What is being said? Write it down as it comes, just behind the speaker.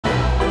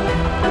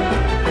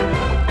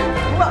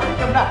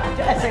welcome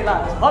back to SA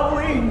Lab's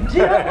Halloween DIY.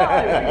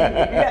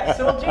 Yes,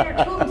 so do your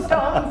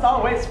tombstones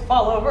always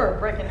fall over or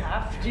break in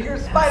half? Do your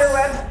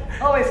spiderwebs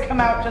always come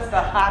out just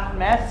a hot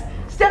mess?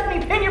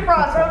 Stephanie Pena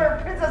Frost, owner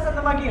of Princess and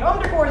the Monkey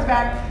Home Decor, is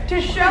back to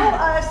show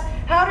us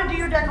how to do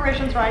your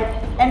decorations right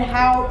and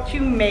how to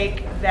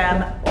make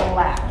them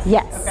last.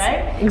 Yes.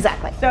 Okay?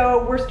 Exactly.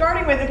 So we're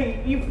starting with,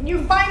 okay,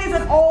 you find these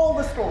at all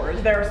the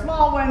stores. There are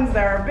small ones,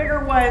 there are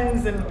bigger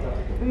ones, and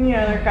you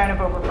know, they're kind of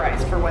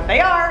overpriced for what they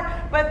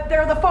are, but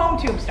they're the foam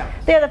tombstones.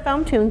 They're the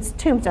foam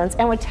tombstones,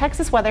 and with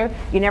Texas weather,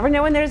 you never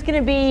know when there's going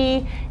to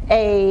be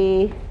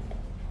a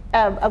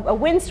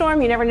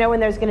windstorm. You never know when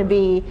there's going to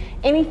be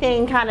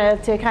anything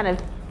to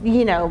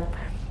you know,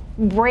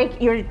 break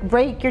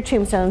your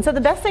tombstone. So the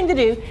best thing to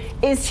do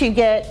is to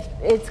get,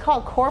 it's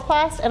called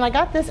Coroplast, and I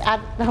got this at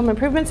the home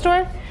improvement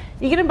store.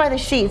 You get them by the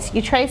sheets.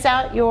 You trace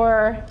out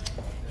your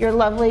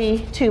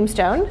lovely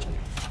tombstone.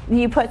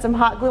 You put some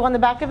hot glue on the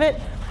back of it,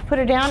 put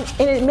it down,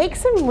 and it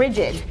makes them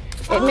rigid.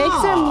 It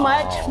makes them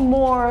much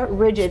more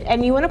rigid.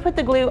 And you want to put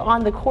the glue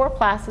on the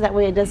Coroplast so that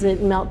way it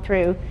doesn't melt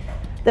through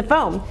the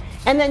foam.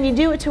 And then you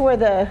do it to where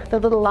the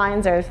little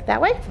lines are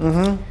that way.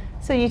 Mm-hmm.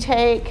 So you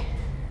take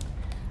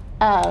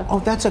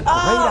that's a great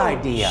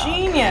idea.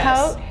 Genius.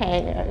 coat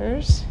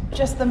hangers.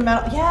 Just the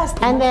metal, yes.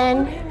 The And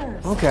metal then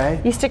hangers.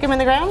 Okay. you stick them in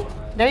the ground.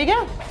 There you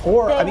go.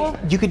 Or, They I mean, will-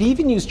 you could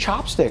even use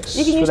chopsticks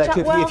You can for use that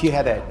too, if you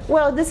had that.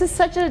 Well, this is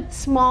such a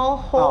small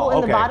hole in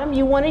the okay. bottom.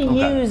 You want to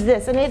use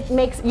this, and it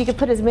makes, you can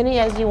put as many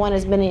as you want,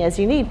 as many as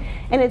you need.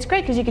 And it's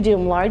great because you can do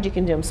them large, you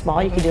can do them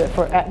small, you can do it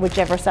for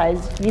whichever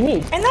size you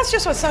need. And that's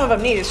just what some of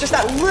them need. It's just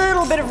that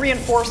little bit of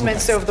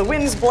reinforcement so if the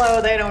winds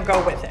blow, they don't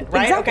go with it,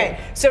 right? Exactly. Okay,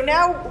 so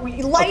now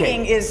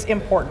lighting is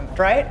important,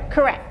 right?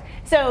 Correct.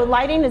 So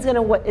lighting is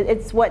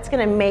it's what's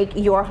gonna make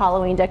your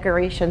Halloween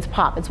decorations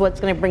pop. It's what's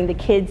gonna bring the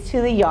kids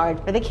to the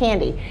yard for the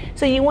candy.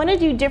 So you wanna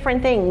do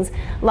different things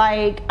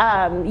like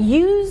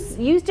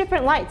use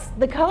different lights.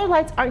 The color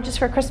lights aren't just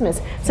for Christmas.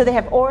 So they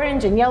have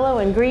orange and yellow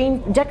and green.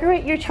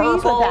 Decorate your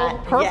trees Purple, with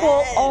that. Purple,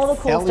 yes. all the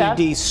cool stuff.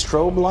 LED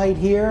strobe light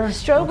here.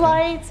 Strobe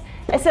lights.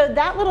 And so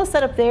that little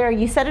setup there,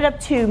 you set it up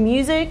to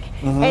music,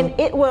 and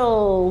it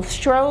will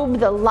strobe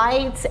the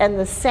lights and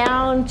the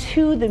sound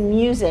to the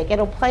music.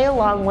 It'll play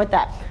along with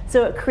that.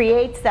 So it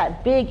creates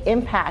that big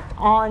impact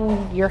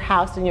on your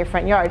house and your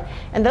front yard.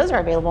 And those are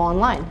available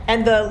online.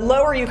 And the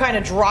lower you kind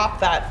of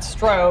drop that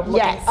strobe, looking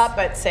Yes. up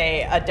at,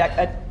 say,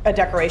 a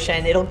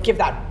decoration, it'll give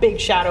that big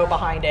shadow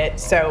behind it.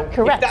 So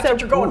Correct. if that's So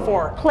what you're going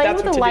for, Play that's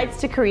with what the to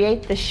lights to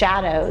create the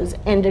shadows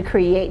and to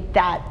create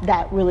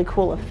that really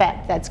cool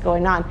effect that's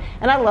going on.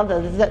 And I love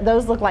those.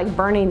 Those look like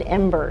burning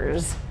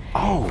embers.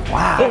 Oh,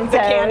 wow. And The so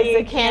candy-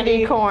 it's the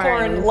candy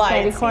corn lights.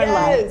 Candy corn Yes.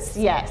 lights.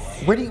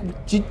 Yes. Where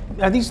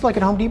are these like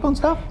at Home Depot and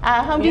stuff?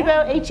 Home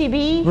Depot,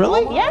 HEB.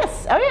 Really?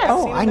 Yes. Oh, yes.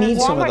 Oh, I need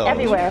some of Walmart, those.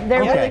 everywhere.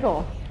 They're Okay. really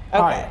cool.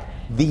 All right.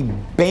 The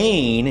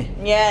bane.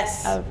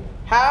 Yes.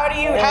 How do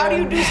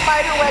you do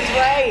spider webs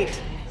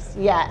right?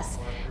 Yes.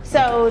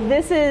 So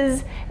this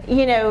is,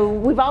 you know,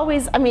 we've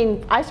always, I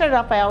mean, I started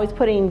off by always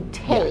putting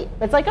tape.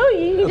 It's like, oh,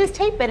 you can just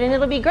tape it and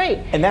it'll be great.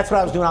 And that's what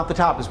I was doing off the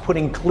top, is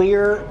putting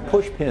clear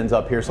push pins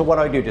up here. So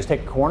what do? Just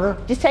take a corner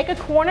Just take a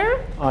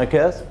corner, like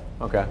this?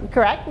 Okay.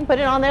 correct, and put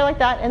it on there like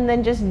that, and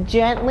then just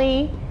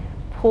gently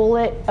pull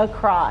it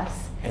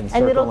across. And And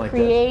circle it'll like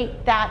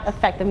create that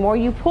effect. The more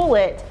you pull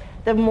it,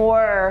 the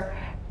more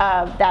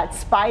that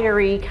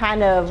spidery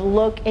kind of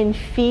look and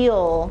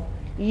feel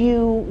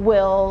you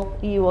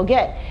will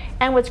get.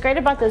 And what's great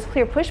about those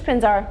clear push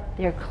pins are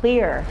they're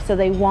clear, so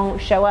they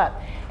won't show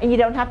up. And you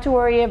don't have to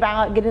worry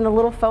about getting the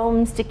little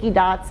foam sticky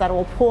dots that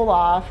will pull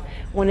off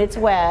when it's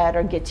wet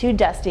or get too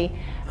dusty.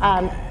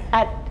 On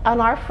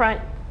our front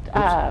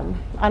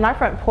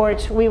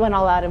porch, we went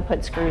all out and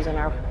put screws in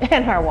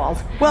our walls.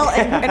 Well,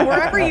 and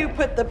wherever you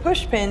put the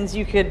push pins,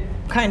 you could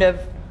kind of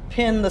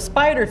pin the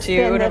spider to,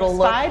 Spin and the it'll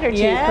look. spider too,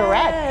 Yes.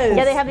 correct.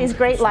 Yeah, they have these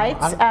great lights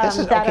This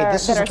is that are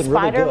looking really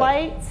spider good.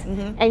 lights,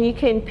 and you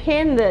can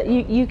pin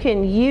you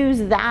can use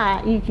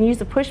that. You can use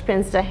the push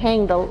pins to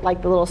hang the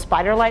little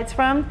spider lights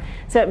from,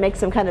 so it makes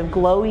them kind of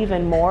glow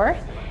even more.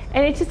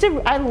 And it's just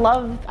I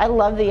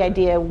love the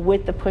idea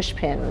with the push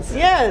pins.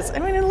 Yes, I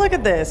mean, and look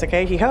at this.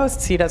 Okay, he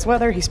hosts, he does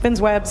weather, he spins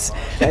webs.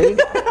 There you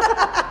go.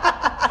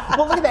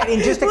 Well, look at that,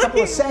 in just a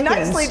couple of seconds.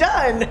 Nicely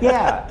done.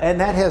 Yeah, and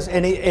that has,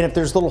 and if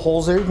there's little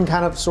holes there, you can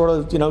kind of sort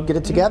of, get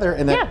it together,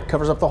 and that Yeah.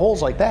 covers up the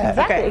holes like that.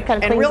 Exactly. Okay, It kind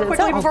of and cleans real it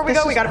quickly itself. before we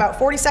This go, we is- got about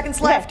 40 seconds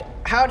left.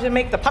 How to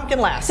make the pumpkin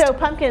last. So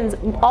pumpkins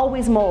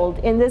always mold.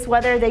 In this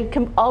weather, they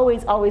can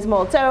always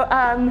mold. So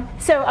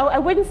I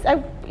wouldn't.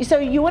 So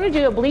you want to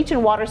do a bleach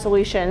and water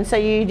solution. So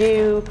you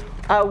do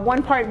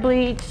 1 part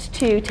bleach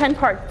to 10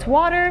 parts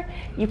water.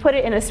 You put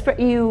it in a spray.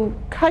 You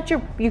cut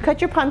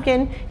your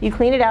pumpkin. You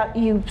clean it out.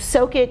 You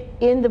soak it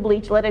in the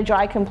bleach. Let it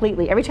dry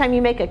completely. Every time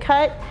you make a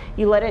cut,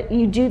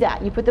 you do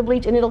that. You put the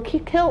bleach, and it'll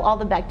kill all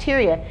the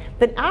bacteria.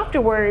 Then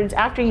afterwards,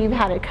 after you've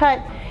had it cut,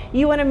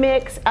 you want to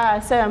mix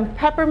some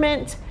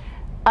peppermint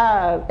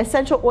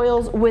essential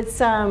oils with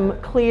some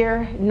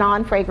clear,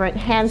 non-fragrant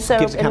hand soap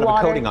Gives it and kind of a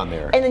water. coating on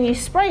there. And then you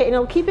spray it, and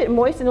it'll keep it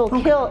moist, and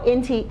it'll kill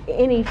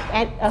any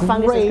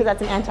funguses, Great because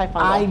that's an antifungal.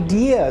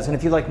 ideas. And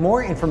if you'd like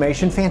more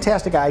information,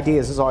 fantastic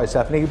ideas as always,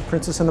 Stephanie.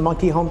 Princess and the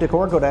Monkey Home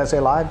Decor. Go to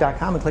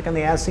SALive.com and click on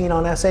the As Seen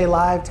on SA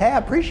Live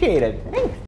tab. Appreciate it. Thanks.